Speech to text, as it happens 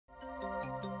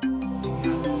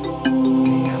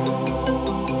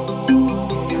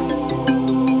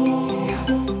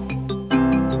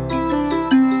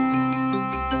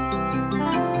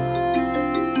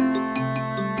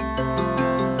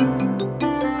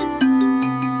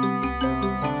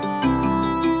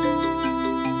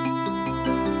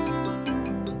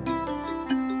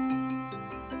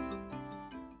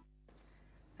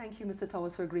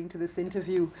Thomas, for agreeing to this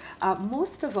interview.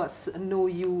 Most of us know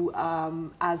you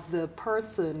as the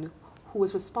person who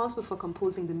was responsible for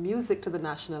composing the music to the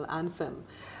national anthem.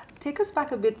 Take us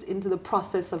back a bit into the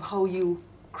process of how you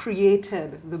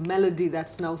created the melody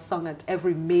that's now sung at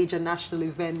every major national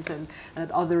event and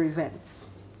at other events.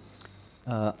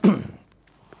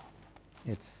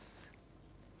 It's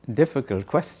a difficult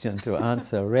question to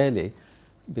answer, really,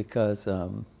 because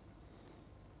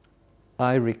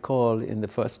I recall in the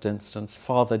first instance,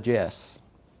 Father GIS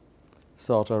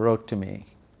sort of wrote to me,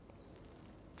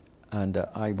 and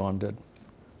I wondered,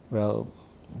 well,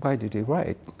 why did he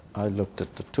write? I looked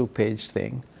at the two-page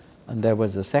thing, and there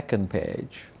was a second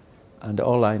page, and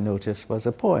all I noticed was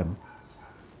a poem.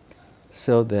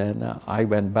 So then I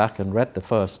went back and read the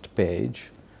first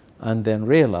page, and then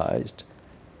realized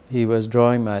he was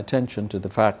drawing my attention to the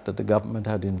fact that the government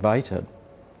had invited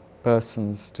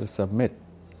persons to submit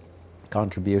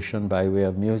contribution by way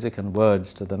of music and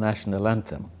words to the national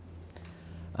anthem.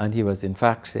 And he was in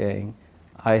fact saying,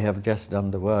 I have just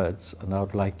done the words and I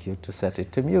would like you to set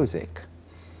it to music.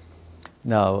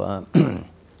 Now,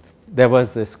 there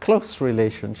was this close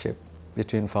relationship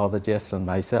between Father Jess and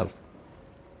myself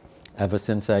ever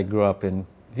since I grew up in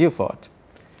Vieux-Fort.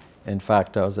 In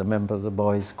fact, I was a member of the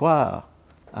boys' choir,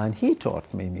 and he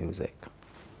taught me music.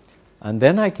 And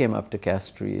then I came up to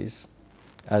Castries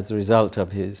as a result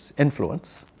of his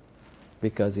influence,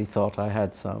 because he thought I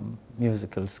had some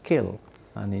musical skill,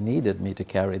 and he needed me to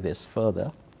carry this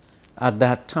further. At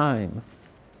that time,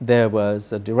 there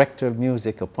was a director of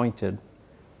music appointed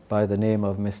by the name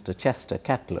of Mr. Chester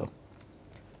Catlow,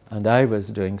 and I was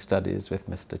doing studies with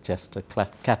Mr. Chester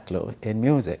Catlow in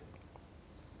music.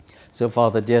 So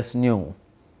Father Jess knew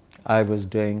I was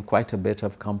doing quite a bit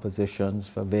of compositions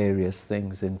for various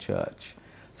things in church.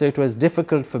 So it was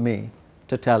difficult for me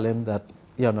to tell him that,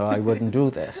 you know, I wouldn't do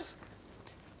this.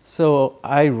 So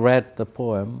I read the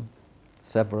poem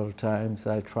several times.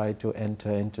 I tried to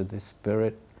enter into the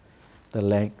spirit, the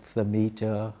length, the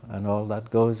meter, and all that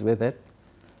goes with it.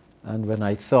 And when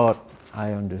I thought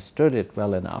I understood it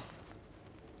well enough,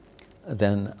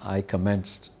 then I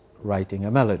commenced writing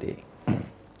a melody.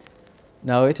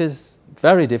 Now, it is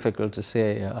very difficult to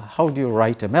say, how do you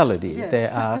write a melody? Yes.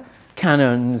 There are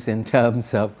canons in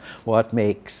terms of what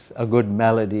makes a good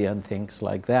melody and things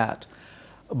like that.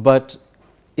 But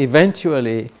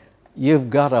eventually,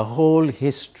 you've got a whole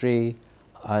history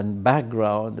and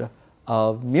background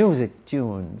of music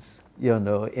tunes, you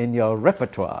know, in your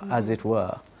repertoire, as it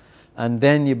were. And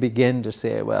then you begin to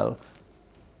say, well,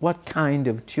 what kind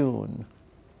of tune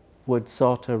would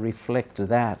sort of reflect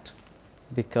that?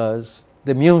 Because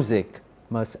the music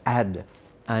must add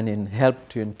and help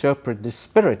to interpret the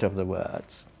spirit of the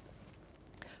words.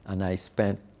 And I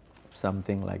spent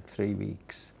something like 3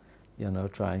 weeks, you know,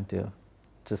 trying to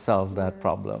solve that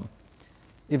problem.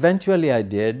 Eventually I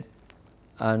did,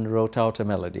 and wrote out a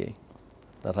melody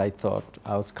that I thought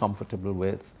I was comfortable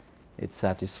with. It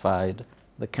satisfied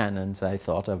the canons, I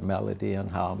thought, of melody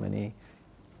and harmony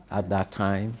at that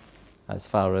time, as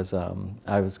far as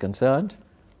I was concerned.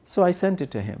 So I sent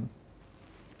it to him.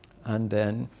 And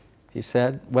then he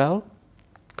said, well,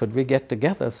 could we get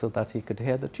together so that he could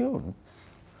hear the tune?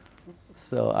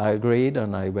 So I agreed,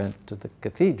 and I went to the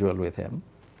cathedral with him,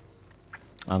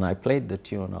 and I played the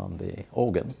tune on the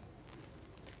organ.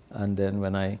 And then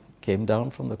when I came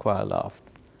down from the choir loft,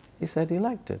 he said he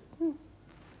liked it.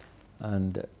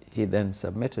 And he then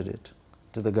submitted it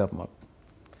to the government.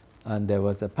 And there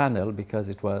was a panel, because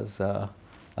it was a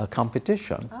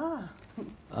competition. Ah.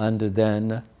 And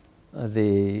then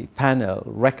the panel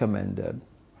recommended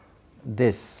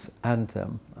this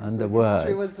anthem and So the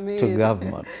words was to made.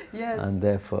 government. Yes. And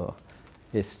therefore,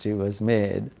 history was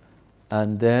made.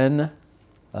 And then,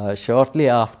 shortly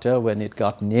after, when it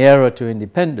got nearer to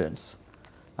independence,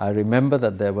 I remember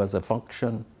that there was a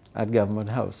function at Government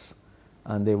House,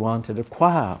 and they wanted a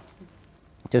choir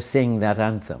to sing that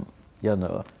anthem, you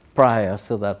know, prior,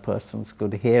 so that persons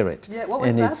could hear it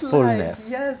in its fullness.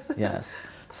 Like? Yes. Yes.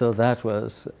 So that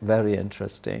was very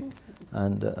interesting,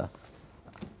 and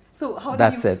so how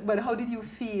that's did you, it. But how did you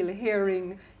feel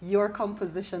hearing your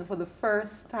composition for the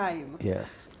first time?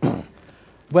 Yes.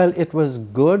 Well, it was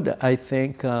good, I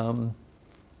think, to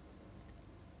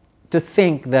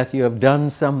think that you have done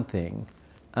something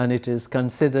and it is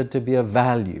considered to be of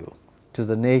value to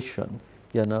the nation,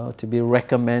 you know, to be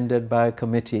recommended by a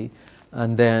committee,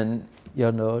 and then, you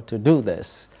know, to do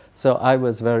this. So I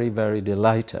was very, very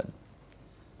delighted.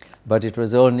 But it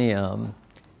was only,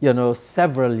 you know,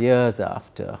 several years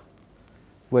after,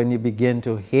 when you begin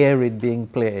to hear it being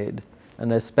played,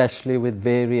 and especially with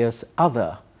various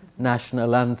other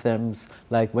national anthems,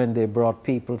 like when they brought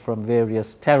people from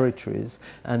various territories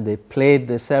and they played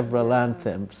the several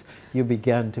anthems, you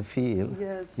began to feel,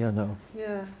 you know,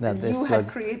 that and this you had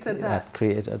created that.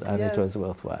 And it was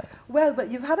worthwhile. Well,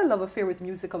 but you've had a love affair with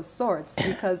music of sorts,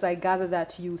 because I gather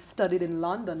that you studied in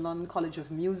London College of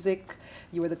Music.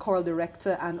 You were the choral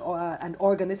director and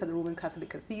organist at the Roman Catholic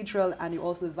Cathedral, and you're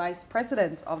also the vice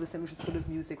president of the Cemetery School of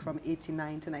Music from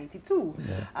 89 to 92.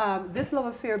 Yeah. This love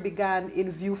affair began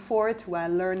in Vieux Fort while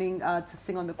learning to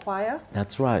sing on the choir.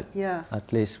 That's right. Yeah.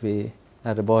 At least we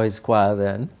had a boys' choir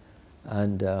then,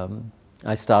 and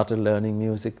I started learning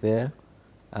music there.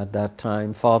 At that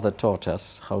time, Father taught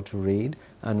us how to read,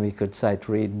 and we could sight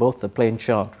read both the plain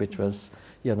chant, which was,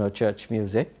 you know, church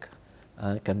music,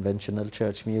 conventional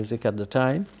church music at the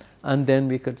time, and then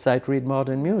we could sight read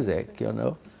modern music, you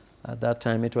know. At that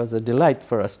time, it was a delight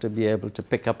for us to be able to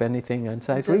pick up anything and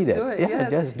sight read it.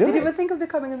 Just do it. Did you ever think of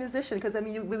becoming a musician? Because I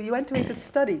mean, you went away to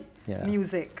study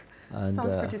music. And,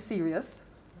 sounds pretty serious.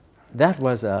 That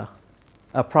was a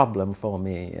problem for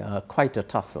me, quite a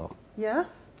tussle. Yeah?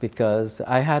 Because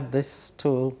I had these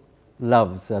two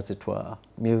loves, as it were,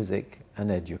 music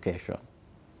and education.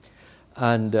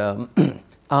 And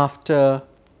after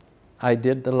I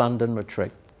did the London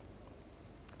matric,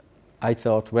 I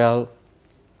thought, well,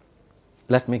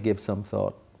 let me give some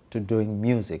thought to doing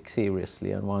music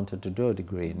seriously, and wanted to do a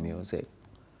degree in music.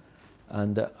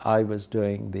 And I was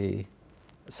doing the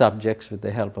subjects with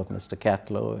the help of Mr.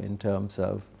 Catlow in terms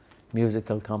of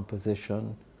musical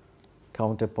composition,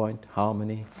 counterpoint,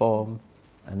 harmony, form,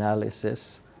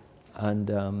 analysis,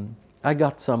 and I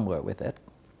got somewhere with it.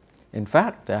 In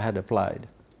fact, I had applied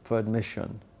for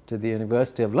admission to the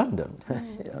University of London,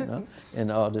 you know,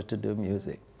 in order to do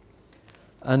music.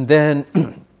 And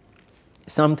then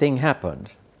something happened.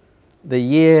 The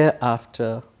year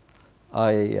after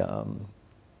I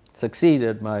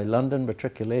succeeded my London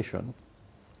matriculation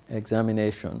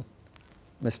examination,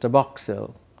 Mr.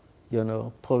 Boxill, you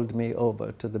know, pulled me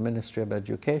over to the Ministry of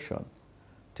Education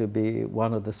to be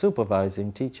one of the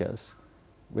supervising teachers,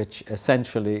 which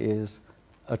essentially is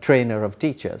a trainer of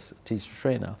teachers, teacher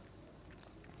trainer.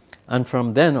 And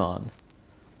from then on,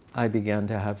 I began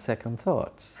to have second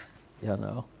thoughts, you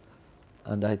know.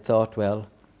 And I thought, well,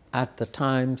 at the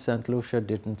time, St. Lucia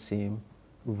didn't seem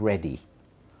ready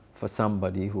for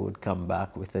somebody who would come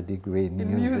back with a degree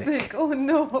in music. Oh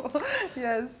no,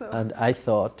 yes. And I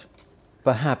thought,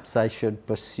 perhaps I should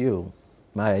pursue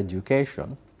my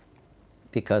education,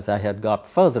 because I had got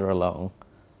further along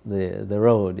the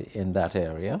road in that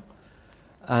area,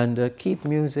 and keep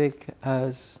music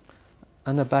as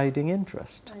an abiding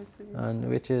interest, and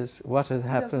which is what has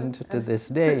happened to this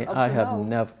day. I have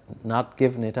not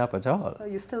given it up at all. Oh,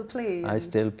 you still play? I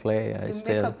still play. I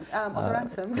still make up other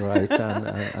anthems. Right,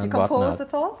 and you compose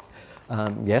at all?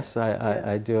 Yes,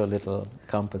 I do a little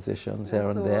compositions here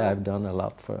and there. I've done a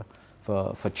lot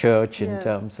for church in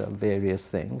terms of various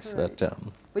things. Right.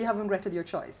 But you haven't regretted your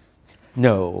choice?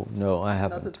 No, I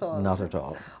haven't. Not at all. Not at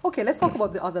all. Okay, let's talk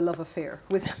about the other love affair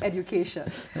with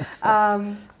education.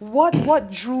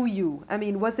 What drew you? I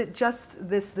mean, was it just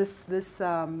this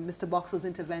Mr. Boxall's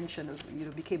intervention of, you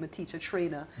know, became a teacher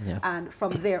trainer, and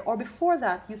from there, or before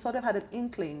that, you sort of had an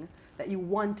inkling that you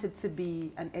wanted to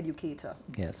be an educator?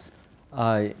 Yes,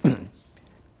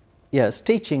 yes,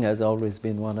 teaching has always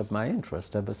been one of my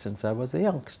interests ever since I was a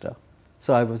youngster.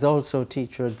 So I was also a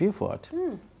teacher at Vieux Fort.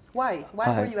 Why?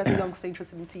 Why were you as a youngster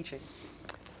interested in teaching?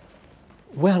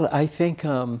 Well, I think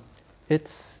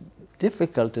it's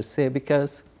difficult to say,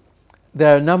 because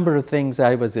there are a number of things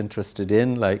I was interested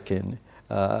in, like in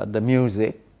the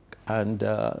music, and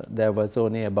there was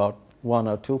only about 1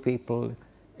 or 2 people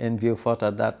in Vieux Fort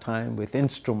at that time with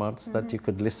instruments that you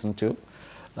could listen to.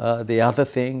 The other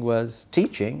thing was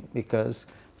teaching, because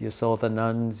you saw the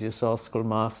nuns, you saw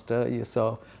schoolmaster, you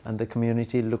saw, and the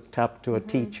community looked up to a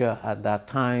teacher at that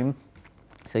time.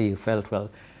 So you felt, well,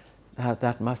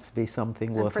 that must be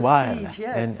something worthwhile, prestige,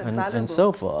 yes, and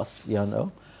so forth, you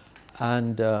know.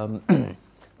 And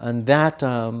and that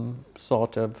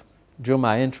sort of drew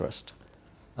my interest.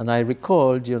 And I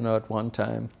recalled, you know, at one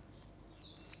time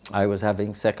I was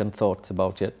having second thoughts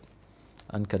about it,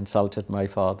 and consulted my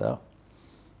father,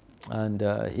 and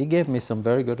he gave me some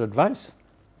very good advice.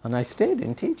 And I stayed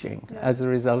in teaching as a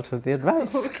result of the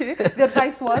advice. Okay, the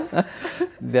advice was?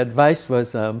 The advice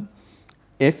was,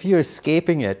 if you're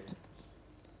escaping it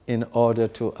in order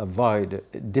to avoid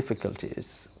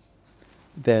difficulties,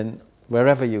 then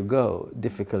wherever you go,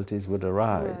 difficulties would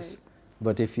arise.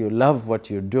 But if you love what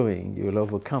you're doing, you'll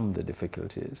overcome the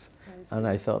difficulties. And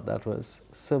I thought that was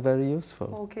so very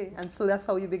useful. Okay, and so that's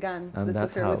how you began And this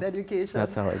affair with education.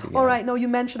 That's how I began. All right, now you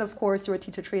mentioned, of course, you were a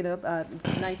teacher trainer in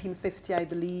 1950, I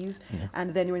believe,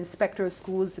 and then you were inspector of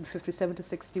schools in 57 to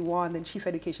 61, then chief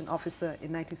education officer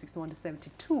in 1961 to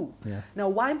 72. Yeah. Now,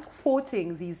 why I'm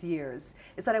quoting these years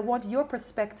is that I want your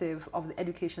perspective of the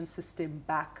education system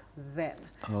back then,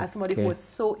 as somebody who was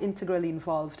so integrally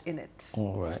involved in it.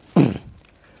 All right.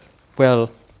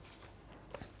 Well,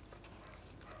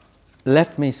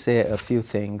 let me say a few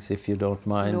things, if you don't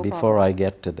mind, before I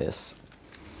get to this.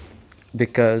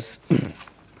 Because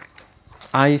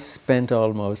I spent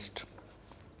almost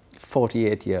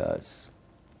 48 years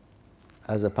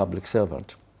as a public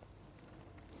servant.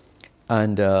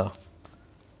 And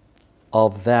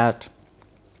of that,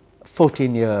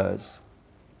 14 years,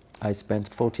 I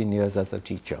spent 14 years as a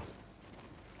teacher.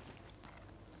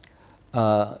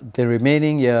 The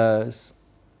remaining years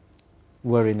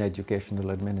were in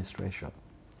educational administration.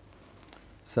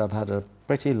 So I've had a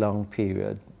pretty long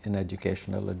period in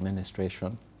educational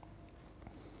administration.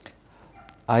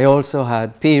 I also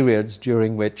had periods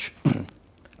during which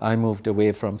I moved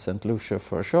away from St. Lucia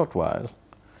for a short while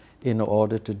in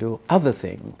order to do other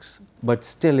things, but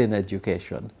still in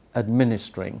education,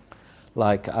 administering.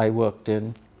 Like I worked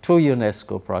in 2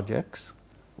 UNESCO projects,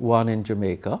 one in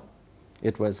Jamaica.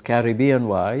 It was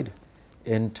Caribbean-wide,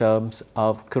 in terms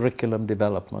of curriculum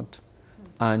development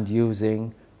and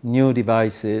using new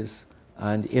devices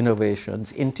and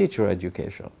innovations in teacher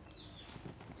education.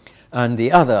 And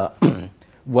the other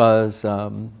was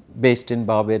based in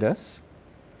Barbados,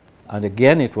 and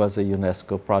again it was a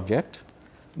UNESCO project,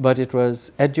 but it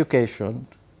was education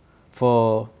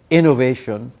for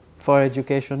innovation for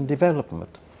education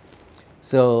development.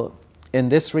 So in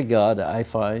this regard, I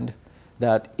find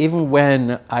that even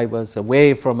when I was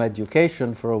away from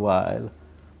education for a while,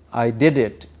 I did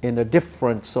it in a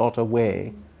different sort of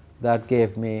way that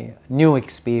gave me new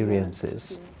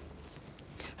experiences. Yes.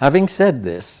 Having said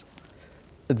this,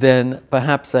 then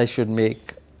perhaps I should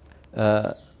make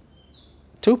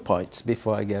 2 points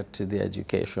before I get to the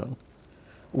education.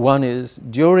 One is,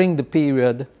 during the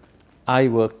period I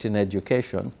worked in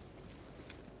education,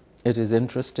 it is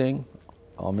interesting,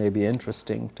 or maybe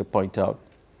interesting, to point out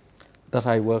that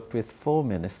I worked with 4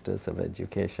 ministers of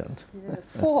education. Yeah,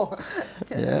 4.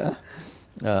 Yes.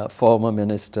 Yeah. Former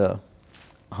Minister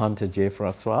Hunter J.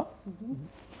 Francois,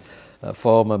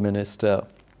 former Minister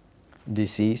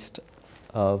deceased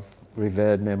of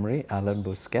revered memory, Alan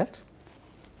Bousquet,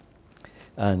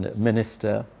 and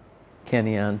Minister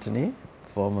Kenny Anthony,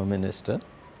 former minister.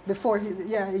 Before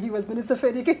he was Minister for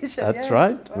Education. That's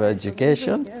right, for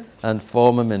education, yes. And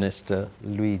former Minister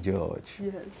Louis George.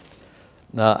 Yes.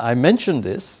 Now, I mention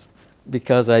this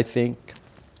because I think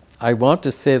I want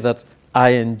to say that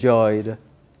I enjoyed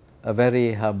a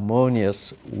very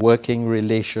harmonious working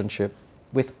relationship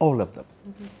with all of them.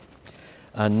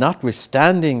 And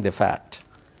notwithstanding the fact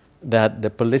that the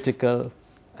political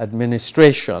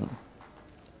administration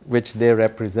which they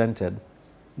represented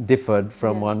differed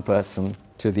from one person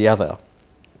to the other,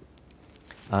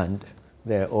 and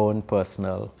their own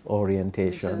personal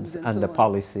orientations and the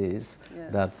policies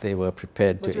that they were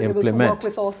prepared to implement. Able to work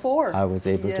with all 4. I was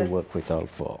able to work with all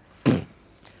 4.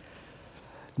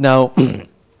 Now,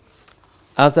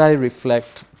 as I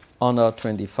reflect on our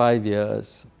 25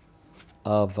 years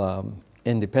of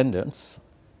independence,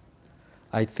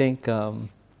 I think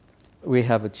we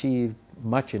have achieved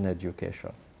much in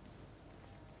education.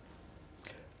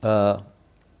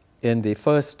 In the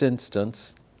first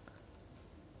instance,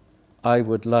 I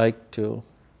would like to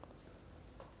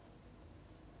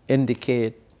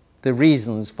indicate the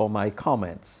reasons for my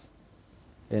comments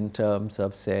in terms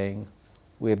of saying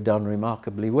we've done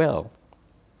remarkably well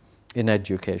in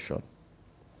education.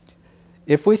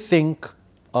 If we think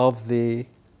of the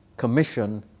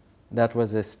commission that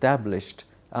was established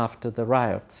after the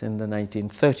riots in the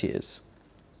 1930s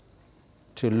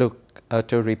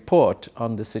to report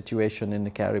on the situation in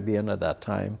the Caribbean at that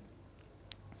time,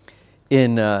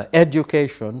 in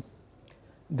education,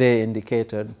 they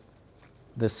indicated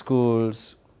the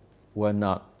schools were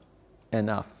not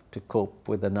enough to cope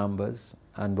with the numbers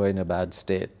and were in a bad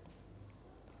state.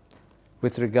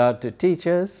 With regard to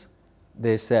teachers,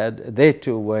 they said they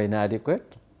too were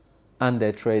inadequate and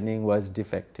their training was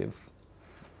defective.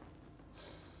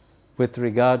 With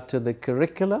regard to the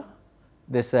curricula,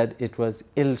 they said it was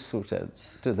ill-suited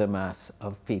to the mass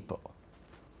of people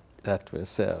that were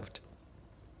served.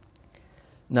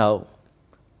 Now,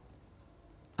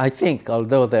 I think,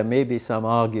 although there may be some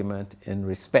argument in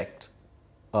respect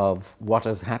of what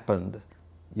has happened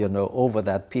you know, over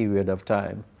that period of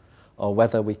time, or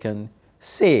whether we can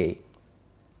say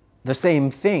the same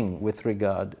thing with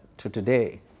regard to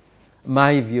today.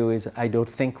 My view is I don't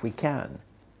think we can,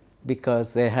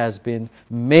 because there has been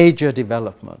major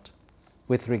development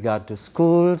with regard to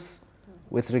schools,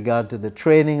 with regard to the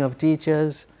training of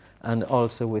teachers, and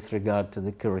also with regard to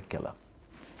the curricula.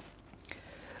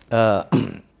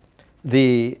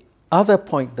 The other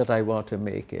point that I want to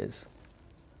make is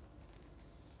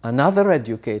another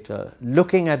educator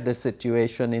looking at the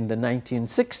situation in the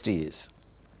 1960s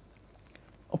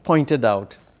pointed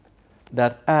out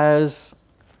that as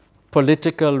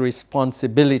political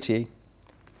responsibility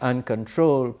and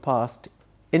control passed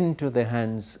into the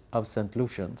hands of St.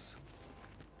 Lucians,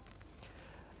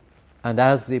 and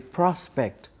as the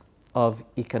prospect of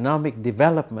economic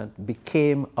development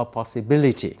became a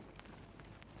possibility,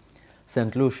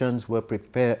 St. Lucians were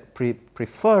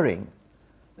preferring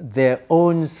their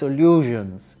own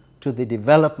solutions to the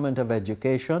development of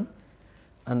education,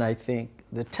 and I think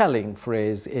the telling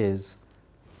phrase is,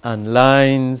 and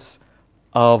lines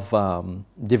of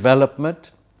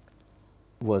development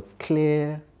were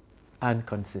clear and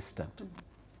consistent.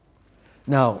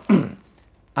 Now,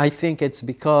 I think it's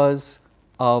because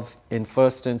of, in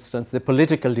first instance, the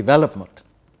political development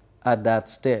at that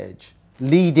stage,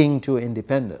 leading to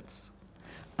independence,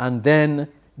 and then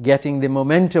getting the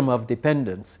momentum of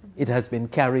dependence, it has been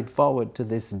carried forward to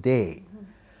this day.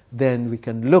 Then we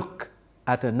can look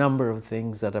at a number of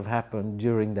things that have happened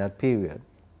during that period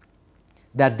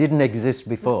that didn't exist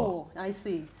before. I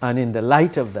see. And in the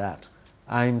light of that,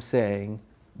 I'm saying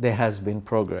there has been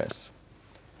progress.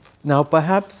 Now,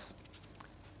 perhaps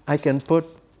I can put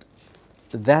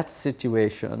that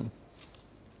situation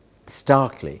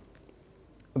starkly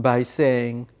by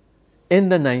saying in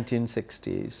the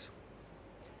 1960s,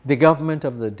 the government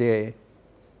of the day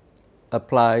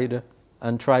applied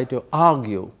and tried to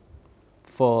argue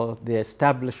for the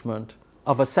establishment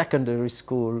of a secondary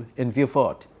school in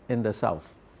Vieux-Fort in the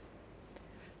south.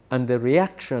 And the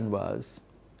reaction was,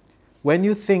 when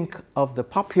you think of the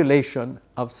population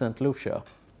of St. Lucia,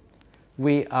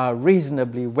 we are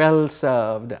reasonably well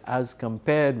served as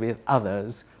compared with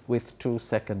others with 2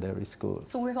 secondary schools.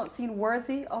 So we're not seen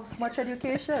worthy of much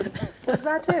education? Was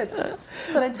that it? So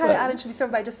the entire island should be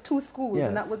served by just 2 schools, yes,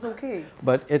 and that was okay?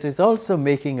 But it is also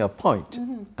making a point,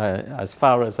 as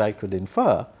far as I could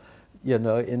infer, you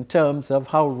know, in terms of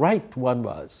how right one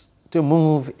was to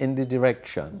move in the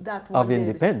direction of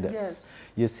independence. Yes.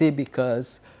 You see,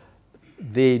 because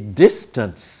the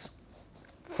distance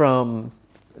from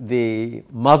the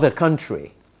mother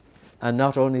country, and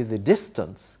not only the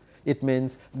distance, it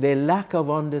means the lack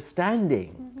of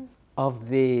understanding of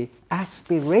the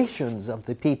aspirations of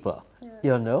the people, yes,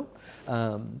 you know,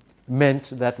 meant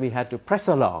that we had to press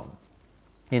along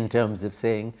in terms of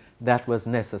saying that was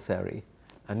necessary.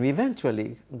 And we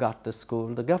eventually got the school,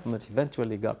 the government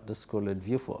eventually got the school at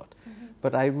Vieux-Fort.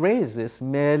 But I raise this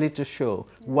merely to show,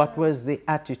 yes, what was the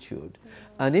attitude.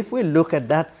 And if we look at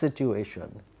that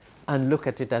situation and look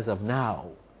at it as of now,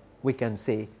 we can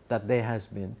say that there has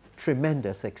been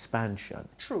tremendous expansion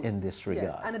in this regard.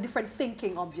 Yes, and a different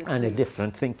thinking, obviously. And a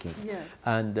different thinking. Yes.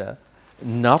 And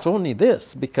not only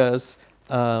this, because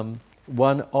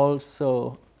one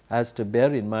also has to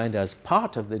bear in mind as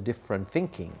part of the different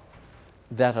thinking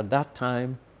that at that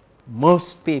time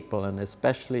most people, and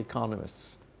especially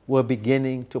economists, were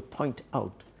beginning to point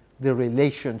out the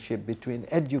relationship between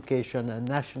education and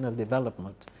national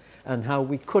development, and how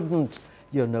we couldn't,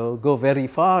 you know, go very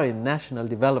far in national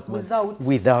development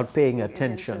without paying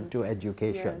attention to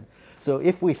education. Yes. So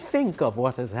if we think of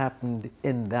what has happened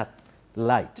in that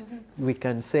light, we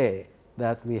can say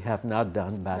that we have not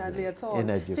done badly at all. In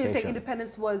education. So you say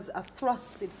independence was a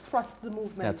thrust, it thrust the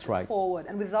movement forward,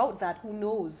 and without that, who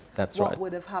knows what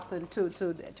would have happened to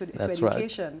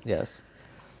education. Right. Yes.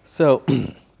 So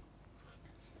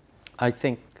I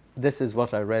think this is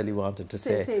what I really wanted to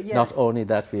say. Yes. Not only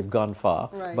that we've gone far,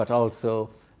 but also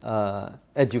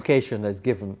education has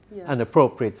given an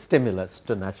appropriate stimulus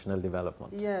to national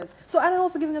development. Yes. So, and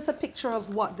also giving us a picture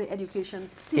of what the education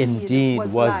scene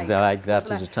was like that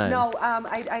at the time. Now,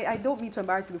 I don't mean to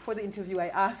embarrass you. Before the interview, I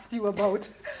asked you about,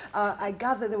 I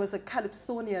gather there was a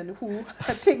Calypsonian who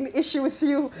had taken issue with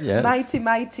you. Yes.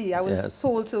 Mighty. I was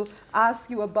told to ask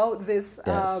you about this.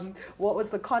 Yes. What was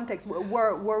the context?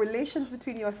 Were relations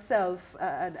between yourself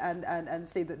and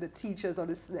say the teachers or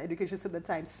the education at the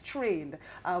time strained?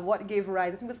 What gave rise? I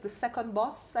think it was the second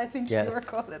boss, I think you were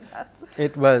calling that.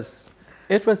 It was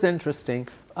interesting.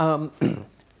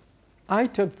 I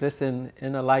took this in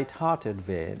a light-hearted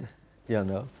vein, you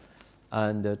know,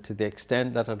 and to the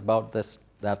extent that at about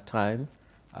that time,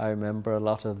 I remember a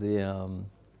lot of the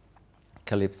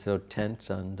Calypso tents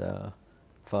and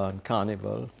Fun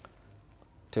Carnival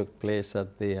took place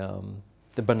at the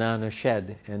banana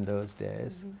shed in those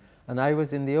days. And I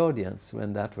was in the audience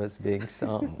when that was being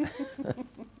sung.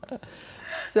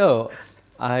 So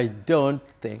I don't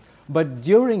think, but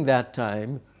during that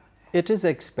time, it is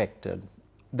expected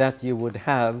that you would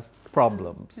have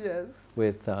problems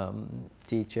with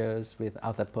teachers, with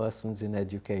other persons in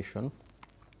education,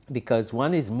 because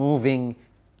one is moving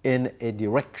in a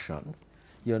direction,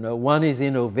 you know, one is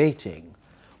innovating,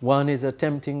 one is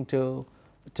attempting to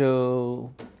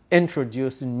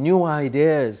introduce new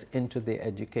ideas into the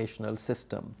educational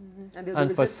system.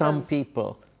 And for some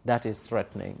people, that is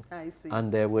threatening. I see.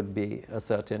 And there would be a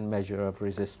certain measure of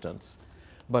resistance.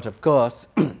 But of course,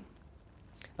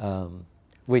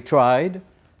 we tried,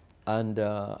 and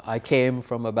I came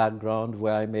from a background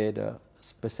where I made a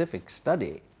specific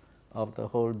study of the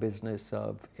whole business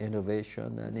of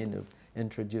innovation and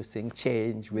introducing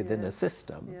change within a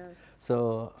system.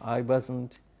 So I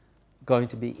wasn't going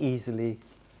to be easily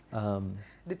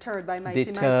deterred by my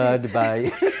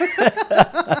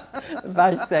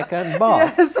by second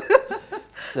boss.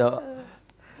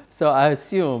 So I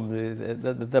assume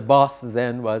the boss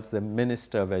then was the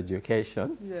Minister of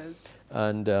Education.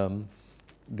 And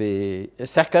the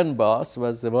second boss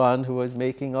was the one who was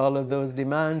making all of those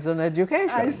demands on education.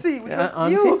 I see, which was on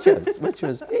you. Teachers, which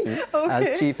was me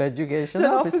as Chief Education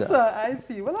Officer. I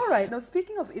see. Well, all right. Now,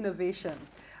 speaking of innovation,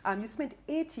 you spent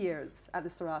 8 years at the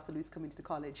Sir Arthur Lewis Community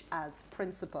College as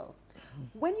principal.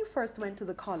 When you first went to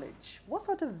the college, what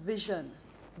sort of vision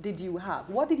did you have?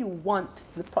 What did you want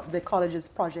the college's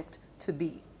project to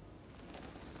be?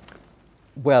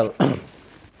 Well,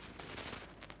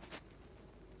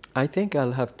 I think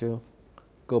I'll have to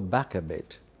go back a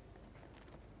bit.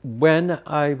 When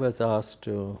I was asked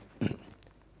to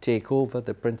take over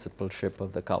the principalship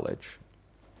of the college,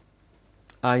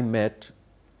 I met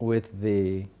with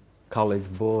the College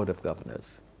Board of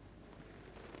Governors.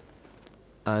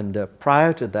 And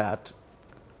prior to that,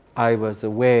 I was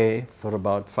away for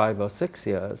about 5 or 6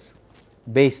 years,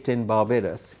 based in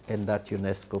Barbados in that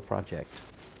UNESCO project.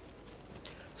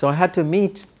 So I had to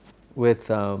meet with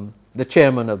the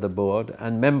chairman of the board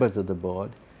and members of the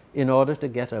board in order to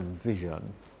get a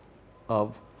vision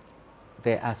of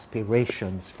their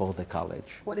aspirations for the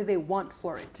college. What did they want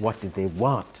for it? What did they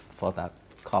want for that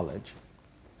college?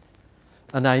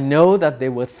 And I know that they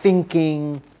were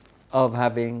thinking of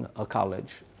having a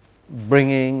college,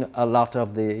 bringing a lot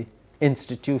of the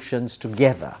institutions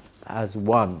together as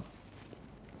one.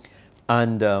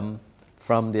 And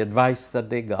from the advice that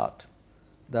they got,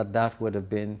 that would have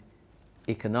been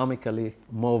economically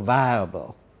more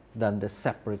viable than the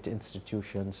separate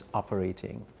institutions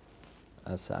operating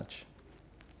as such.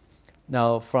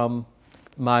 Now, from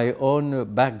my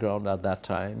own background at that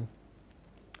time,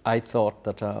 I thought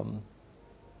that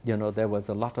you know, there was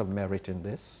a lot of merit in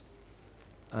this,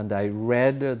 and I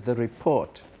read the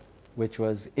report which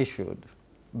was issued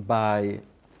by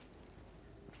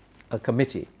a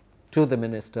committee to the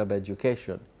Minister of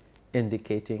Education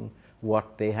indicating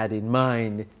what they had in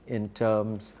mind in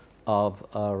terms of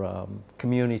our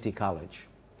community college.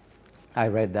 I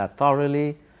read that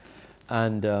thoroughly,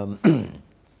 and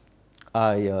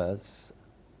I was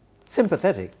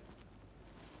sympathetic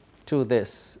to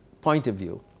this point of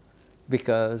view,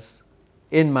 because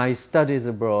in my studies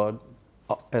abroad,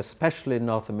 especially in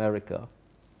North America,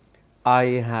 I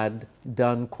had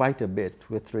done quite a bit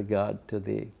with regard to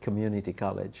the community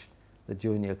college, the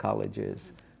junior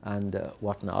colleges and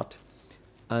whatnot.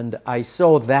 And I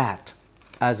saw that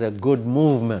as a good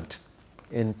movement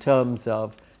in terms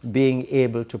of being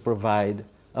able to provide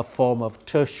a form of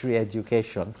tertiary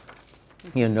education,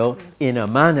 you know, in a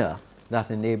manner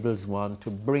that enables one to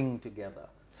bring together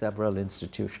several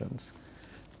institutions.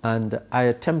 And I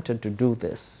attempted to do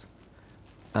this.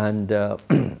 And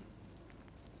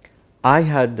I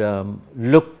had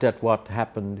looked at what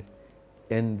happened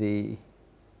in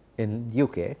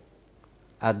UK.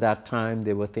 At that time,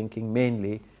 they were thinking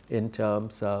mainly in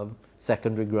terms of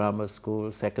secondary grammar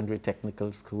school, secondary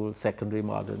technical school, secondary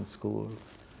modern school,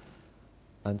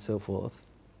 and so forth.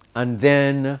 And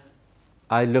then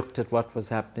I looked at what was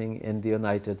happening in the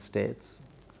United States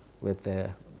with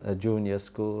their junior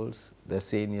schools, their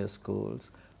senior schools,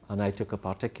 and I took a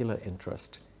particular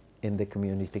interest in the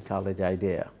community college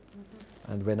idea.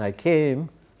 And when I came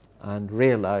and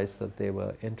realized that they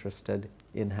were interested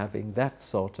in having that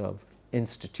sort of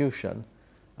institution,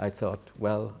 I thought,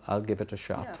 well, I'll give it a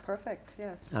shot. Yeah, perfect,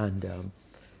 yes. And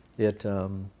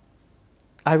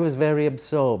I was very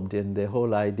absorbed in the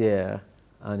whole idea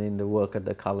and in the work at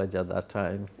the college at that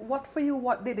time. What for you,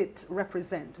 what did it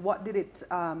represent? What did it,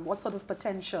 what sort of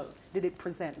potential did it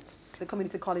present, the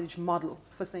community college model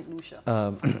for St. Lucia?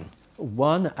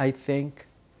 One, I think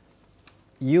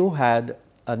you had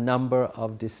a number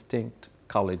of distinct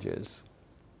colleges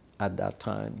at that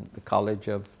time, the College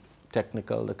of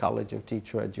Technical, the College of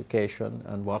Teacher Education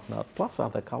and whatnot, plus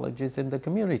other colleges in the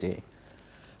community.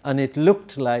 And it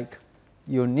looked like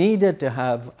you needed to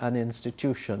have an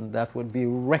institution that would be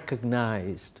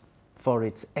recognized for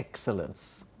its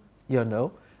excellence, you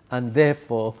know, and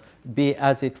therefore be,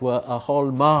 as it were, a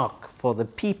hallmark for the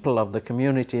people of the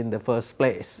community in the first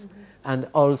place, and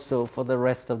also for the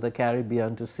rest of the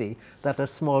Caribbean to see that a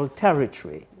small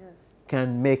territory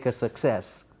can make a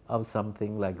success of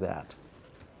something like that.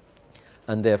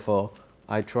 And therefore,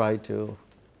 I try to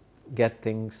get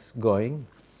things going.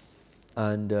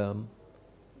 And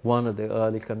one of the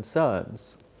early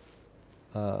concerns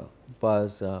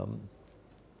was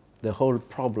the whole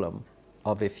problem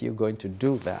of, if you're going to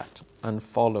do that and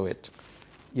follow it,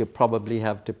 you probably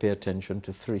have to pay attention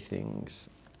to three things.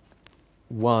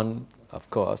 One, of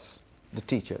course, the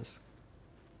teachers.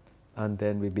 And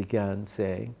then we began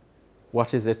saying,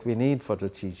 what is it we need for the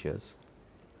teachers?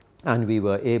 And we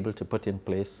were able to put in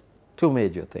place two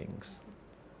major things.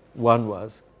 One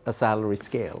was a salary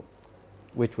scale,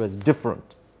 which was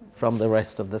different from the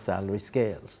rest of the salary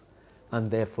scales. And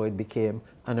therefore it became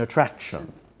an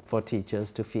attraction for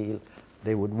teachers to feel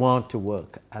they would want to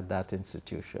work at that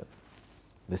institution.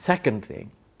 The second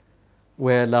thing,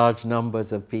 where large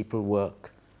numbers of people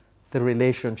work, the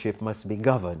relationship must be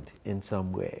governed in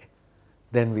some way.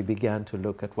 Then we began to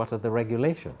look at what are the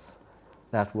regulations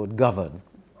that would govern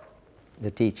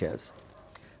the teachers.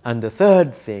 And the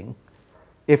third thing,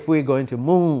 if we're going to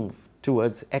move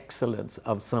towards excellence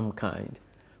of some kind,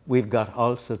 we've got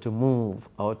also to move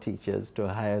our teachers to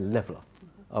a higher level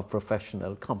of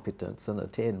professional competence and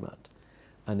attainment.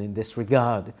 And in this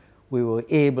regard, we were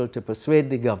able to persuade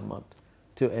the government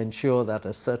to ensure that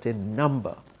a certain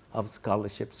number of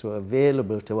scholarships were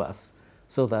available to us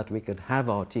so that we could have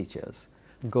our teachers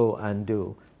go and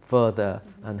do further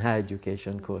and higher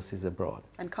education courses abroad.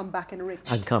 And come back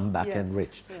enriched. And come back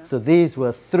enriched. Yeah. So these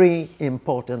were three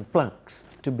important planks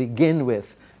to begin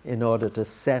with in order to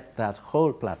set that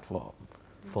whole platform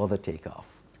for the takeoff.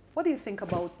 What do you think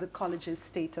about the college's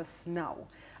status now?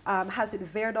 Has it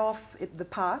veered off the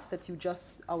path that you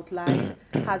just outlined?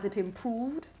 Has it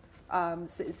improved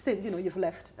since you've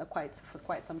left for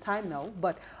quite some time now?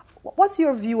 But what's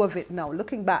your view of it now,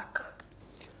 looking back?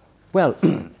 Well,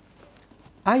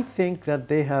 I think that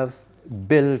they have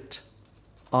built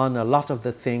on a lot of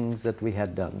the things that we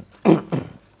had done.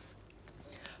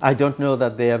 I don't know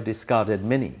that they have discarded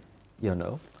many,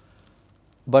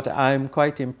 but I'm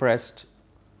quite impressed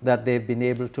that they've been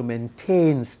able to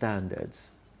maintain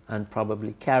standards and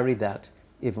probably carry that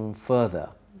even further.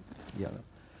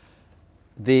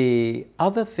 The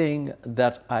other thing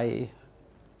that I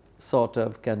sort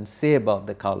of can say about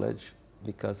the college,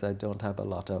 because I don't have a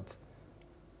lot of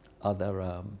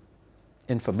other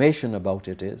information about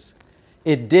it, is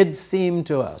it did seem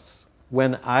to us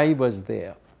when I was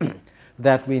there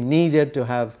that we needed to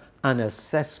have an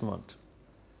assessment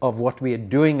of what we are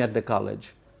doing at the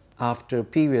college after a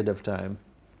period of time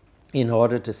in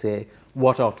order to say,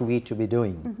 what ought we to be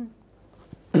doing?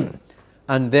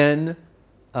 And then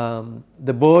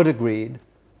the board agreed,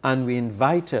 and we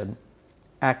invited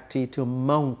ACTI to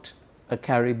mount a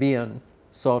Caribbean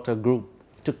sort of group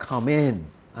to come in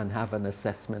and have an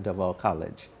assessment of our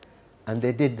college. And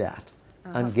they did that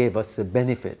and gave us the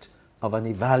benefit of an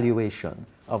evaluation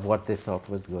of what they thought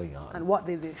was going on. And what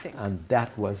did they think? And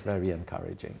that was very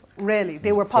encouraging. Really?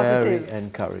 They were positive? Very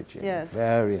encouraging. Yes.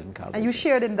 Very encouraging. And you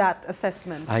shared in that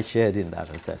assessment? I shared in that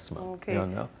assessment.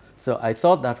 Okay. So I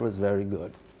thought that was very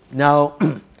good. Now,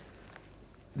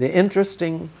 the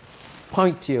interesting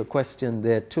point to your question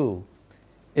there too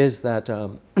is that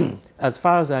as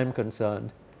far as I'm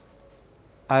concerned,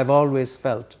 I've always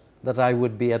felt that I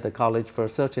would be at the college for a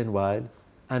certain while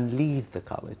and leave the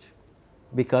college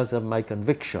because of my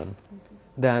conviction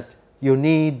that you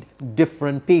need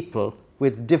different people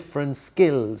with different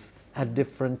skills at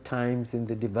different times in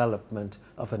the development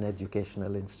of an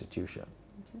educational institution.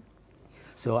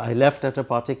 So I left at a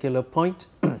particular point,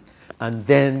 and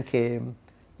then came,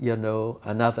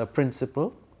 another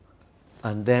principal,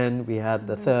 and then we had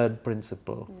the third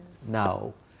principal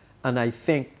now. And I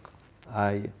think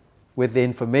with the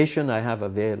information I have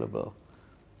available,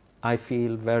 I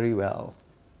feel very well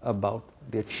about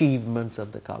the achievements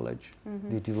of the college,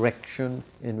 the direction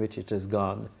in which it has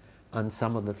gone, and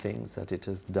some of the things that it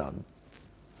has done.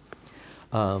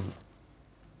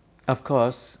 Of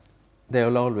course, there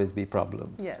will always be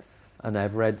problems. Yes. And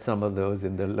I've read some of those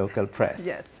in the local press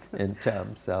Yes. in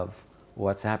terms of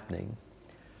what's happening.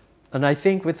 And I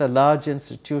think with a large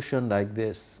institution like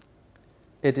this,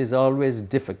 it is always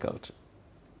difficult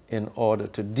in order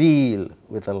to deal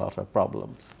with a lot of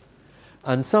problems.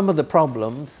 And some of the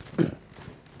problems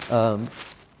are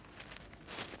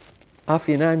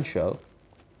financial,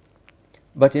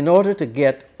 but in order to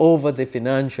get over the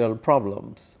financial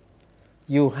problems,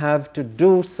 you have to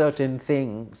do certain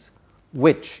things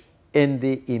which in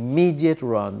the immediate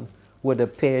run would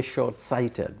appear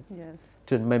short-sighted Yes.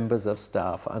 to members of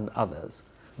staff and others,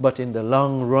 but in the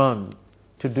long run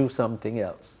to do something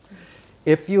else.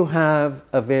 If you have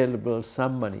available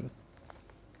some money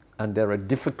and there are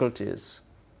difficulties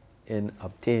in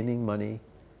obtaining money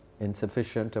in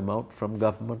sufficient amount from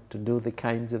government to do the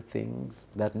kinds of things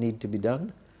that need to be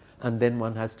done, and then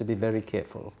one has to be very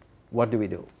careful. What do we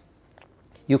do?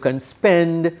 You can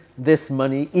spend this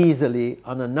money easily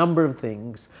on a number of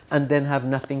things and then have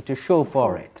nothing to show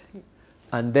for it.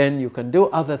 And then you can do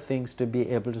other things to be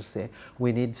able to say,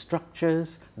 we need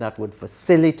structures that would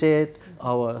facilitate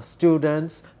our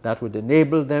students, that would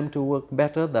enable them to work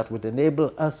better, that would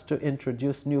enable us to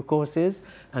introduce new courses.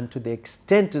 And to the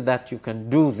extent that you can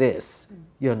do this,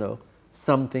 you know,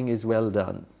 something is well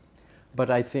done. But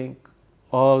I think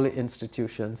all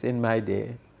institutions in my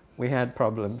day, we had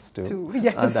problems too.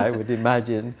 Yes. And I would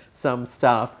imagine some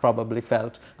staff probably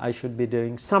felt I should be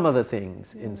doing some other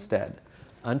things instead.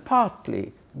 And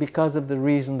partly because of the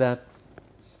reason that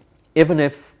even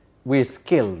if we're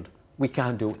skilled, we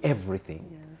can't do everything.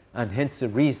 Yes. And hence the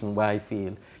reason why I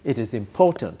feel it is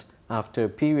important after a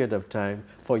period of time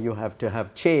for you to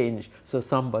have change so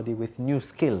somebody with new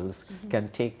skills can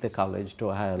take the college to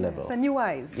a higher level. Yes, and new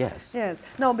eyes. Yes. Yes.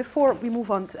 Now, before we move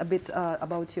on to a bit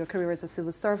about your career as a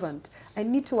civil servant, I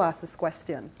need to ask this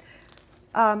question.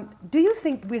 Do you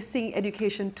think we're seeing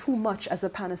education too much as a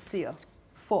panacea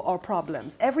for our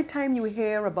problems? Every time you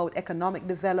hear about economic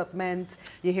development,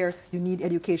 you hear you need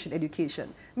education,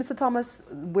 education. Mr. Thomas,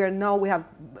 we have,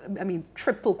 I mean,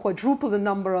 triple, quadruple the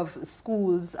number of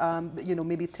schools, you know,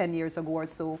 maybe 10 years ago or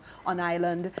so on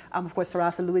island. Of course, Sir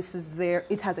Arthur Lewis is there.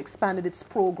 It has expanded its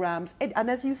programs. And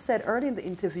as you said earlier in the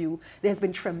interview, there has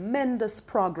been tremendous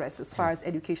progress as far as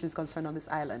education is concerned on this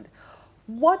island.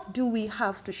 What do we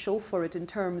have to show for it in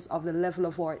terms of the level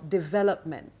of our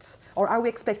development? Or are we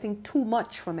expecting too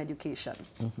much from education?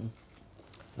 Mm-hmm.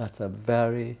 That's a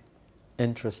very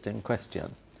interesting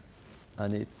question.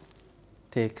 And it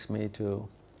takes me to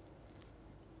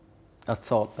a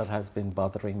thought that has been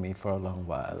bothering me for a long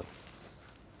while.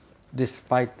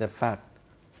 Despite the fact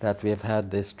that we have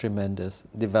had this tremendous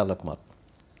development,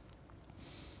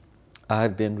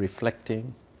 I've been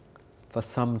reflecting for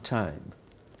some time.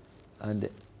 And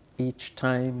each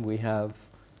time we have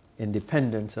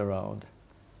independence around,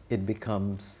 it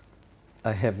becomes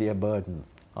a heavier burden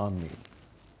on me.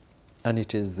 And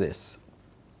it is this,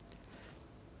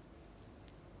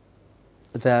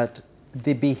 that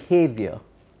the behavior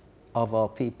of our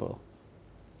people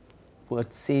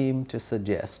would seem to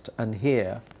suggest, and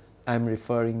here I'm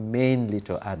referring mainly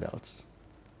to adults,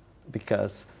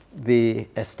 because the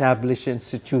established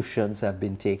institutions have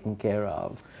been taken care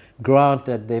of.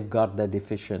 Granted, they've got their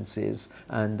deficiencies,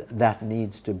 and that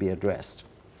needs to be addressed.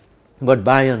 But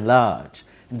by and large,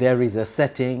 there is a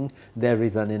setting, there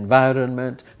is an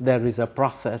environment, there is a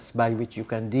process by which you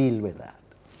can deal with that.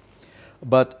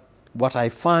 But what I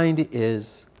find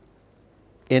is,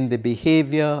 in the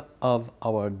behavior of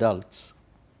our adults,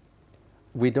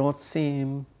 we don't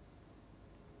seem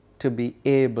to be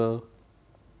able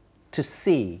to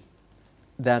see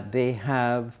that they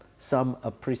have some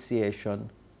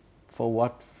appreciation for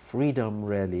what freedom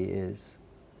really is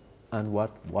and what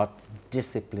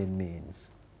discipline means.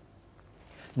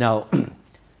 Now,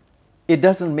 it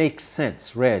doesn't make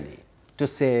sense really to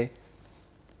say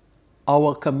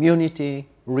our community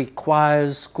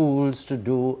requires schools to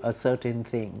do a certain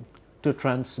thing, to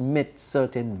transmit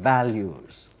certain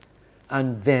values,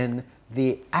 and then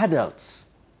the adults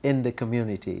in the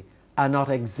community are not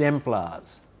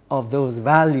exemplars of those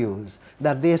values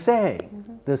that they're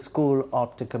saying the school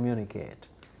ought to communicate.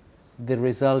 The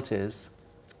result is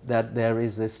that there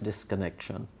is this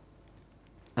disconnection.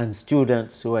 And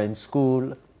students who are in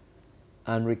school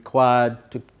and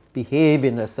required to behave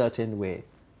in a certain way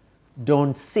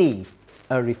don't see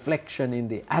a reflection in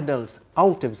the adults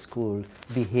out of school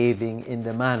behaving in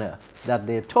the manner that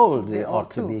they're told they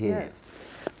ought to behave. Yes.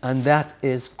 And that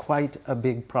is quite a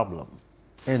big problem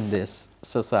in this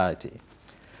society.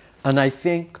 And I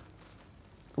think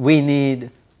we need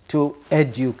to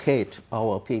educate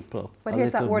our people. But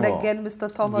here's that word again,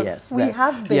 Mr. Thomas. Yes, we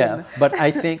have been. Yeah, but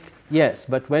I think, yes,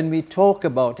 but when we talk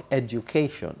about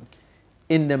education,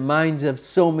 in the minds of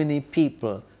so many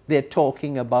people, they're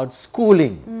talking about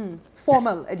schooling.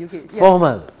 Formal education. Yeah.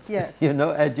 Formal. Yes. You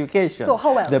know, education. So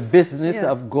how else? The business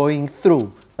of going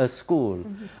through a school.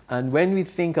 And when we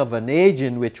think of an age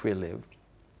in which we live,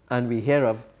 and we hear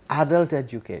of adult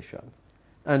education,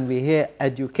 and we hear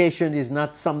education is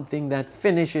not something that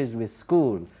finishes with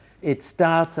school. It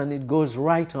starts and it goes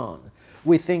right on.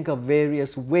 We think of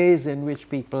various ways in which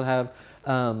people have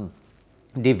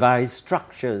devised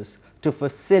structures to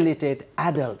facilitate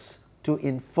adults to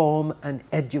inform and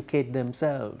educate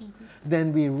themselves.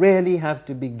 Then we really have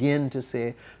to begin to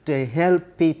say, to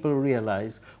help people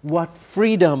realize what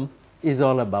freedom is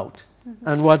all about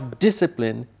and what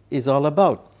discipline is all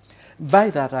about.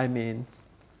 By that I mean,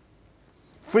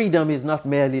 freedom is not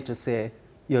merely to say,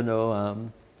 you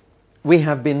know, we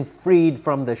have been freed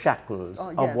from the shackles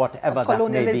of whatever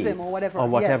that may be, or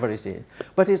whatever it is.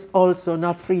 But it's also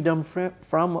not freedom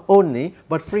from only,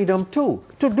 but freedom to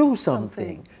do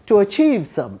something, to achieve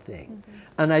something.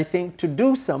 And I think to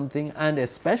do something, and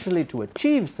especially to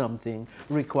achieve something,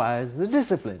 requires the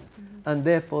discipline. And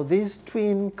therefore, these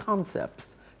twin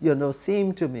concepts, you know,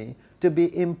 seem to me to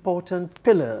be important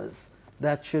pillars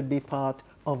that should be part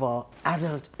of our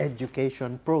adult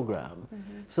education program,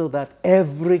 so that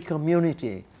every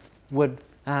community would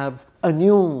have a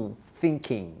new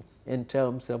thinking in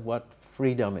terms of what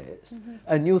freedom is,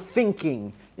 a new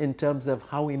thinking in terms of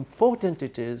how important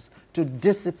it is to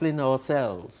discipline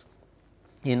ourselves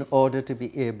in order to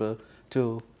be able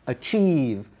to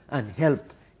achieve and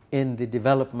help in the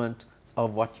development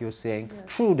of what you're saying,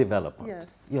 true development.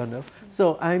 You know?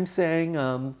 So I'm saying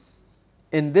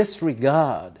in this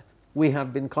regard, we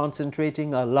have been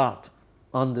concentrating a lot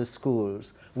on the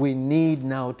schools. We need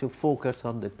now to focus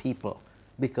on the people,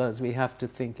 because we have to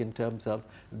think in terms of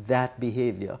that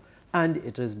behavior. And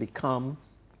it has become,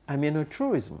 I mean, a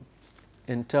truism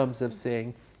in terms of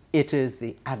saying it is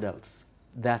the adults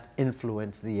that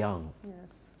influence the young.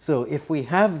 So if we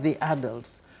have the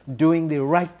adults doing the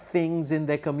right things in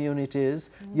their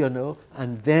communities, you know,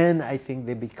 and then I think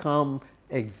they become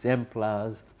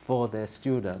exemplars for their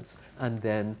students, and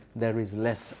then there is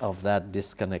less of that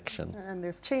disconnection. And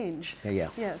there's change.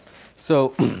 Yes.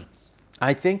 So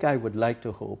I think I would like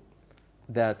to hope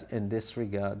that in this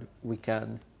regard we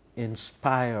can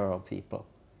inspire our people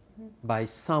by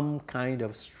some kind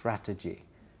of strategy,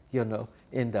 you know,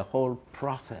 in the whole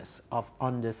process of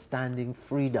understanding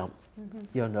freedom,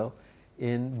 you know,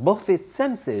 in both its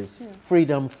senses,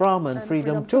 freedom from and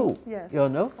freedom to, you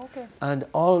know, and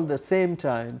all the same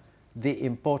time the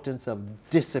importance of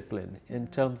discipline in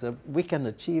terms of we can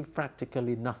achieve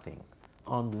practically nothing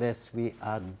unless we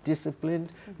are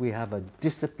disciplined, we have a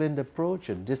disciplined approach,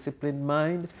 a disciplined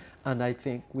mind, and I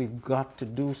think we've got to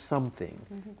do something,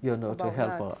 you know, to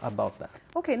help about that.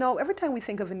 Okay, now every time we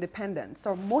think of independence,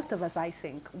 or most of us I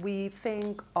think, we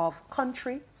think of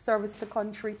country, service to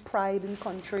country, pride in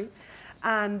country.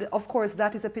 And of course,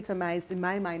 that is epitomized in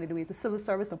my mind anyway, the civil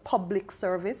service, the public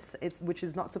service, which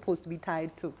is not supposed to be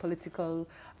tied to political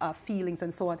feelings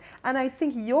and so on. And I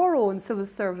think your own civil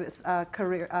service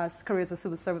career as a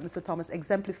civil servant, Mr. Thomas,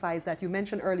 exemplifies that. You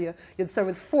mentioned earlier you'd served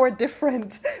with 4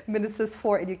 different ministers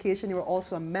for education. You were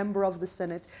also a member of the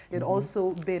Senate. You'd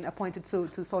also been appointed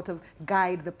to sort of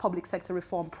guide the public sector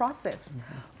reform process.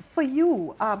 For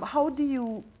you, how do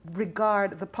you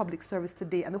regard the public service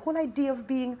today and the whole idea of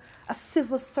being a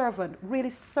civil servant,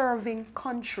 really serving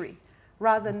country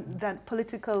rather than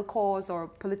political cause or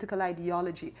political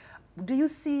ideology? Do you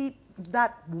see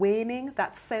that waning,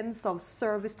 that sense of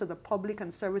service to the public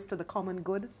and service to the common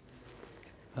good?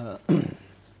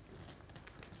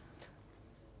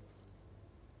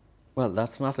 Well,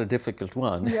 that's not a difficult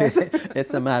one. Yes.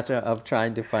 It's a matter of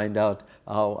trying to find out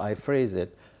how I phrase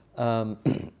it.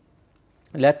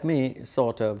 Let me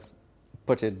sort of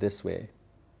put it this way.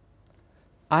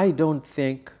 I don't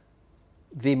think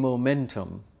the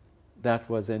momentum that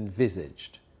was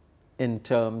envisaged in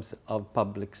terms of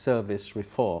public service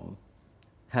reform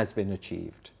has been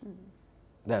achieved.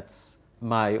 That's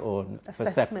my own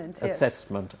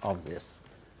assessment of this.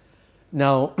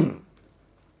 Now,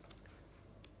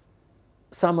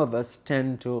 some of us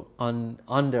tend to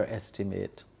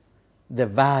underestimate the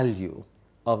value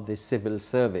of the civil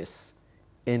service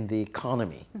in the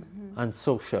economy and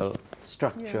social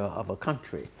structure of a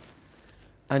country.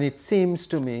 And it seems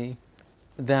to me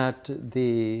that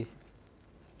the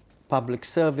public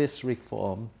service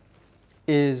reform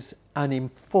is an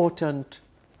important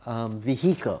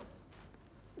vehicle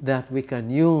that we can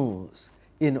use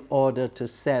in order to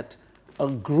set a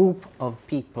group of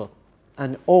people,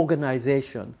 an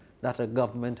organization that a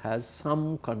government has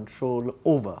some control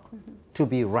over to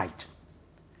be right.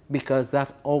 Because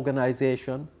that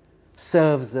organization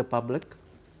serves the public.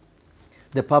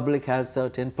 The public has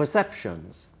certain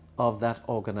perceptions of that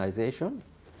organization.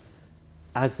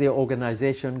 As the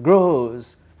organization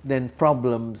grows, then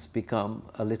problems become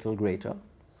a little greater.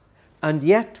 And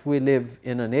yet we live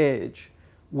in an age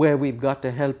where we've got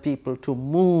to help people to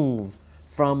move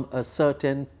from a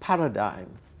certain paradigm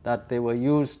that they were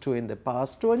used to in the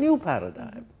past to a new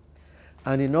paradigm.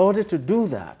 And in order to do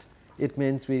that, it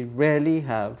means we really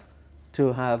have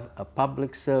to have a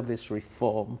public service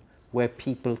reform where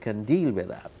people can deal with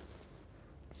that.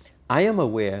 I am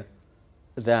aware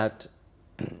that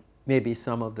maybe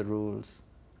some of the rules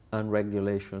and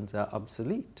regulations are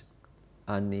obsolete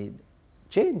and need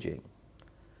changing.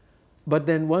 But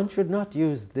then one should not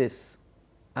use this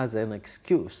as an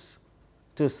excuse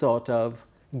to sort of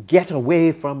get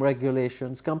away from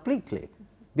regulations completely.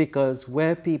 Because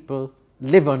where people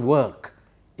live and work,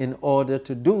 in order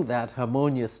to do that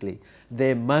harmoniously,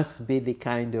 there must be the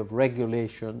kind of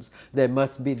regulations, there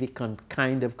must be the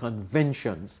kind of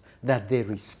conventions that they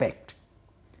respect.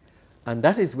 And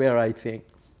that is where I think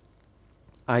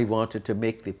I wanted to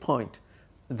make the point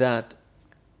that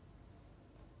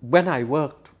when I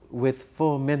worked with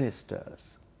 4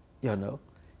 ministers, you know,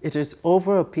 it is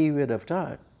over a period of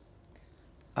time.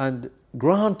 And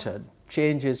granted,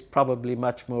 change is probably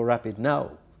much more rapid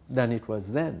now than it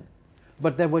was then.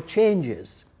 But there were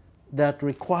changes that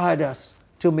required us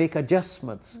to make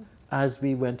adjustments as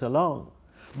we went along.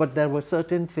 But there were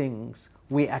certain things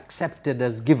we accepted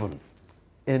as given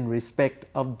in respect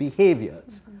of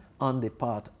behaviors on the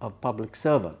part of public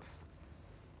servants.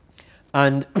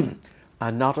 And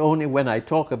not only when I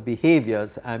talk of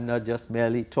behaviors, I'm not just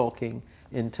merely talking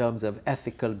in terms of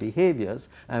ethical behaviors,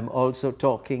 I'm also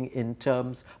talking in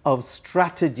terms of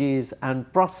strategies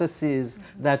and processes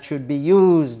that should be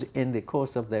used in the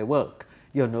course of their work,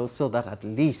 you know, so that at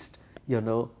least, you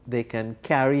know, they can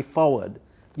carry forward,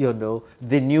 you know,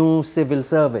 the new civil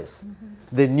service,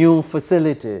 the new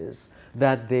facilities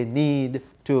that they need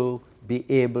to be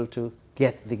able to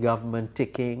get the government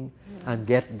ticking and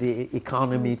get the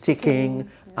economy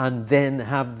ticking and then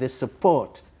have the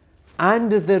support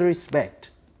and the respect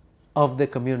of the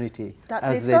community that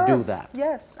as they they serve. do that.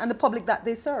 Yes, and the public that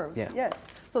they serve. Yeah.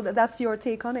 Yes. So that's your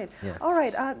take on it. Yeah. All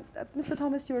right, Mr.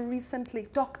 Thomas, you were recently,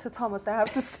 Dr. Thomas, I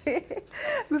have to say,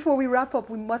 before we wrap up,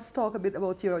 we must talk a bit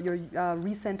about your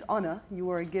recent honor. You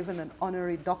were given an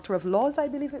honorary Doctor of Laws, I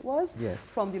believe it was, Yes.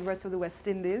 from the University of the West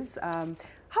Indies.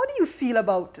 How do you feel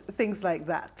about things like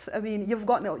that? I mean, you've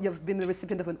been the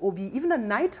recipient of an OB, even a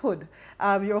knighthood.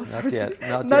 You're also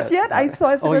Not yet. I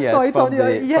saw it, Oh, yes, saw it on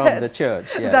your from the church.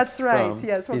 Yes, that's right. from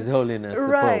Yes, from His Holiness the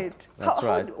right. Pope. That's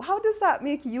right. How does that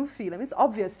make you feel? I mean, it's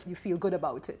obvious you feel good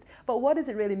about it, but what does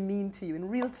it really mean to you in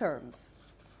real terms?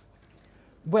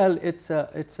 Well, it's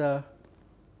a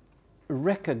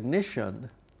recognition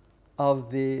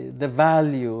of the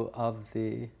value of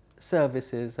the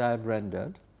services I've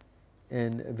rendered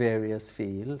in various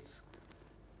fields,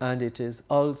 and it is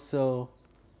also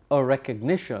a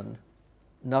recognition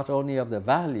not only of the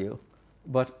value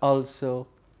but also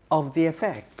of the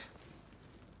effect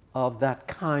of that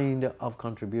kind of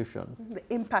contribution. The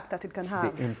impact that it can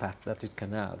have. The impact that it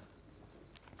can have.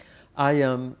 I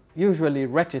am usually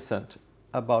reticent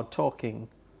about talking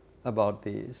about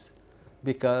these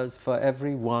because for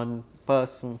every one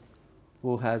person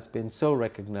who has been so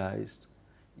recognized,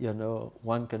 you know,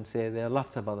 one can say there are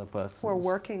lots of other persons who are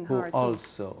working hard, who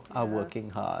also are working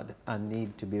hard and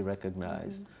need to be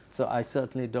recognized. So I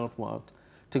certainly don't want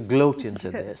to gloat into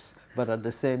this, but at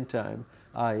the same time,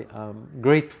 I am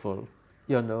grateful,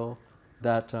 you know,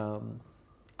 that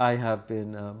I have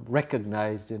been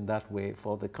recognized in that way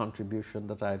for the contribution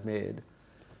that I've made.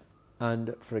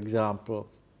 And for example,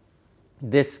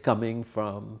 this coming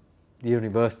from the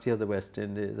University of the West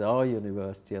Indies, our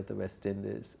University of the West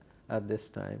Indies at this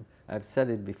time, I've said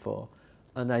it before,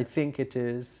 and I think it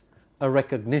is a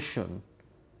recognition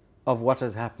of what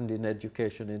has happened in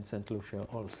education in St. Lucia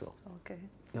also. Okay.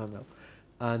 You know,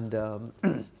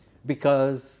 and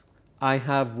because I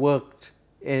have worked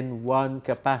in one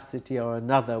capacity or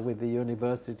another with the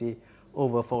university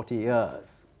over 40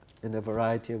 years in a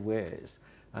variety of ways.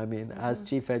 I mean, as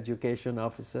Chief Education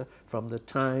Officer, from the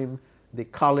time the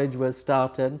college was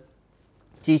started,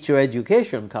 Teacher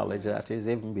Education College, that is,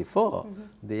 even before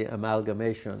the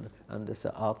amalgamation and the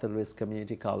Sir Arthur Lewis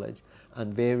Community College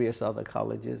and various other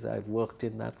colleges, I've worked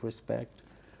in that respect.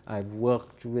 I've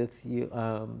worked with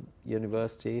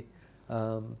university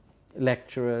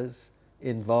lecturers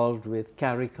involved with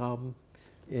CARICOM,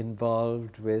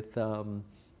 involved with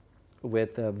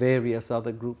various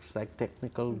other groups like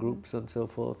technical groups and so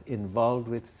forth, involved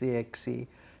with CXC.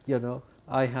 You know,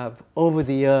 I have over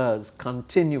the years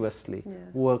continuously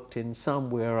worked in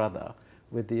some way or other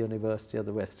with the University of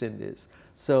the West Indies.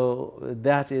 So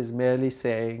that is merely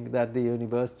saying that the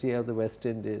University of the West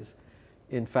Indies,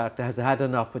 in fact, has had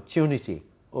an opportunity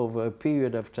over a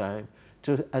period of time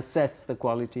to assess the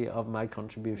quality of my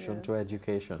contribution to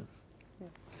education.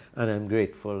 And I'm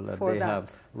grateful that they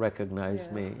have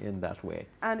recognized me in that way.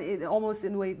 And it almost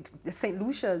in a way, St.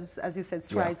 Lucia's, as you said,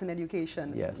 strides in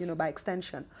education, you know, by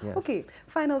extension. Okay,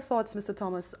 final thoughts, Mr.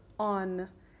 Thomas, on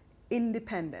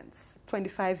independence,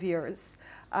 25 years.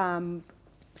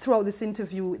 Throughout this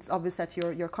interview, it's obvious that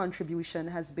your contribution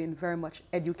has been very much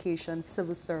education,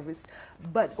 civil service,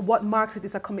 but what marks it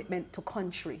is a commitment to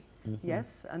country,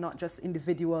 yes, and not just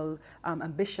individual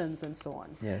ambitions and so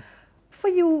on. Yes. For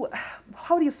you,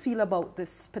 how do you feel about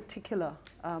this particular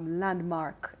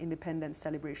landmark independence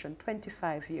celebration,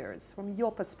 25 years, from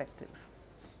your perspective?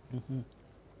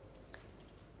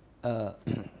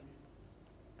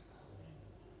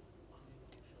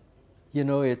 You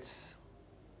know, it's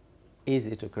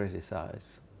easy to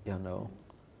criticize, you know.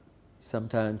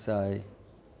 Sometimes I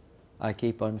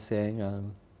keep on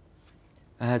saying,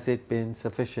 has it been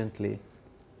sufficiently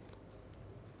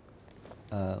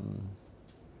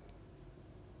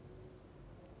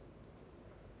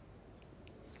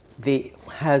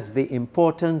has the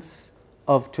importance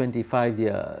of 25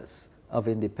 years of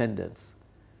independence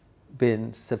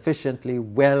been sufficiently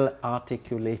well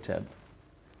articulated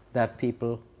that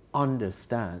people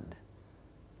understand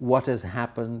what has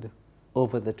happened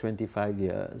over the 25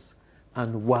 years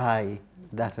and why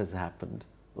that has happened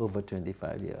over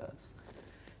 25 years.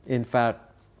 In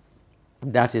fact,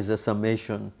 that is a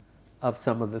summation of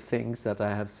some of the things that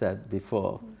I have said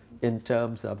before in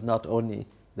terms of not only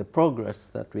the progress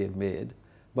that we have made,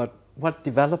 but what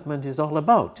development is all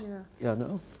about, you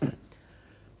know.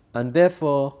 And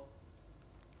therefore,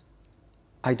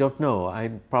 I don't know,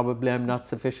 I'm not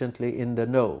sufficiently in the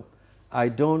know. I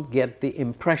don't get the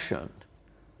impression,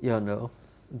 you know,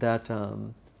 that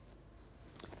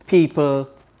people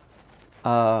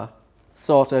are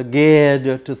sort of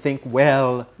geared to think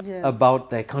well about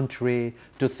their country,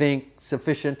 to think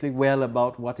sufficiently well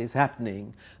about what is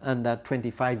happening, and that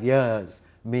 25 years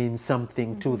means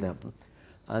something to them.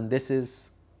 And this is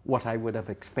what I would have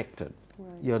expected,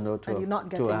 you know, to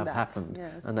have happened.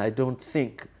 And I don't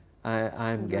think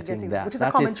I'm getting that. Which is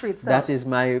a commentary itself. That is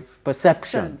my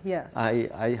perception. Yes.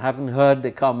 I haven't heard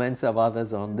the comments of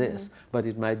others on this, but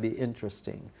it might be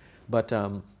interesting. But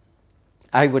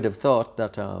I would have thought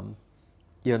that,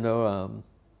 you know,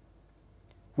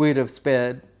 we'd have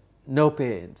spared no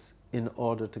pains in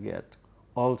order to get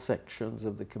all sections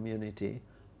of the community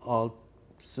all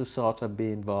to sort of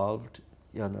be involved,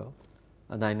 you know.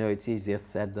 And I know it's easier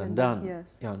said than done,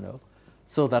 you know.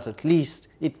 So that at least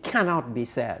it cannot be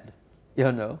said,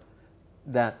 you know,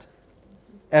 that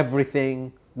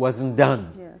everything wasn't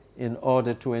done in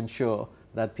order to ensure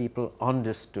that people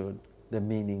understood the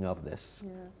meaning of this.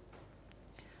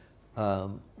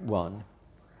 One.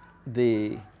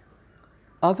 The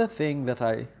other thing that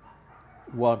I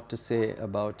want to say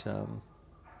about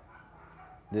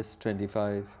this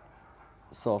 25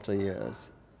 sort of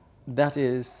years, that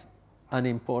is an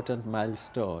important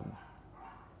milestone.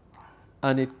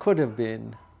 And it could have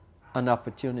been an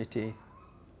opportunity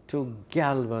to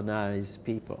galvanize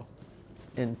people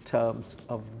in terms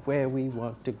of where we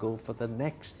want to go for the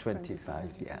next 25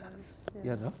 years,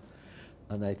 you know.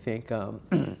 And I think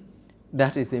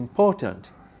that is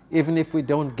important. Even if we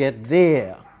don't get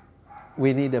there,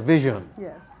 we need a vision.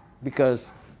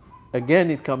 Because, again,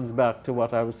 it comes back to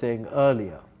what I was saying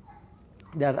earlier,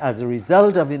 that as a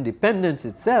result of independence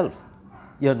itself,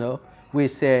 you know, we're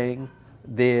saying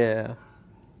there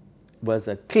was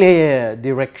a clear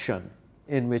direction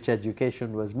in which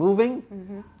education was moving,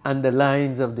 and the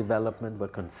lines of development were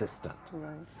consistent.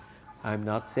 I'm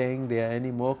not saying they are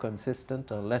any more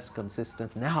consistent or less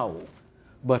consistent now,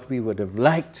 but we would have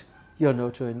liked, you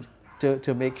know,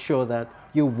 to make sure that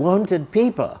you wanted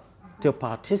people to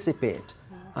participate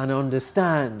and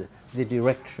understand the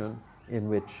direction in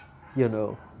which, you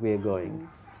know, we're going.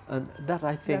 And that,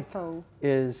 I think,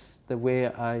 is the way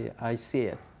I see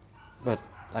it. But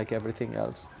like everything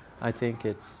else, I think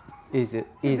it's easier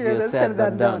said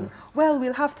than done. Well,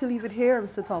 we'll have to leave it here,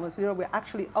 Mr. Thomas. We're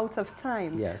actually out of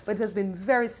time. But it has been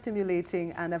very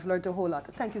stimulating, and I've learned a whole lot.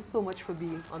 Thank you so much for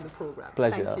being on the program.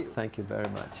 Pleasure. Thank you. Thank you very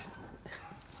much.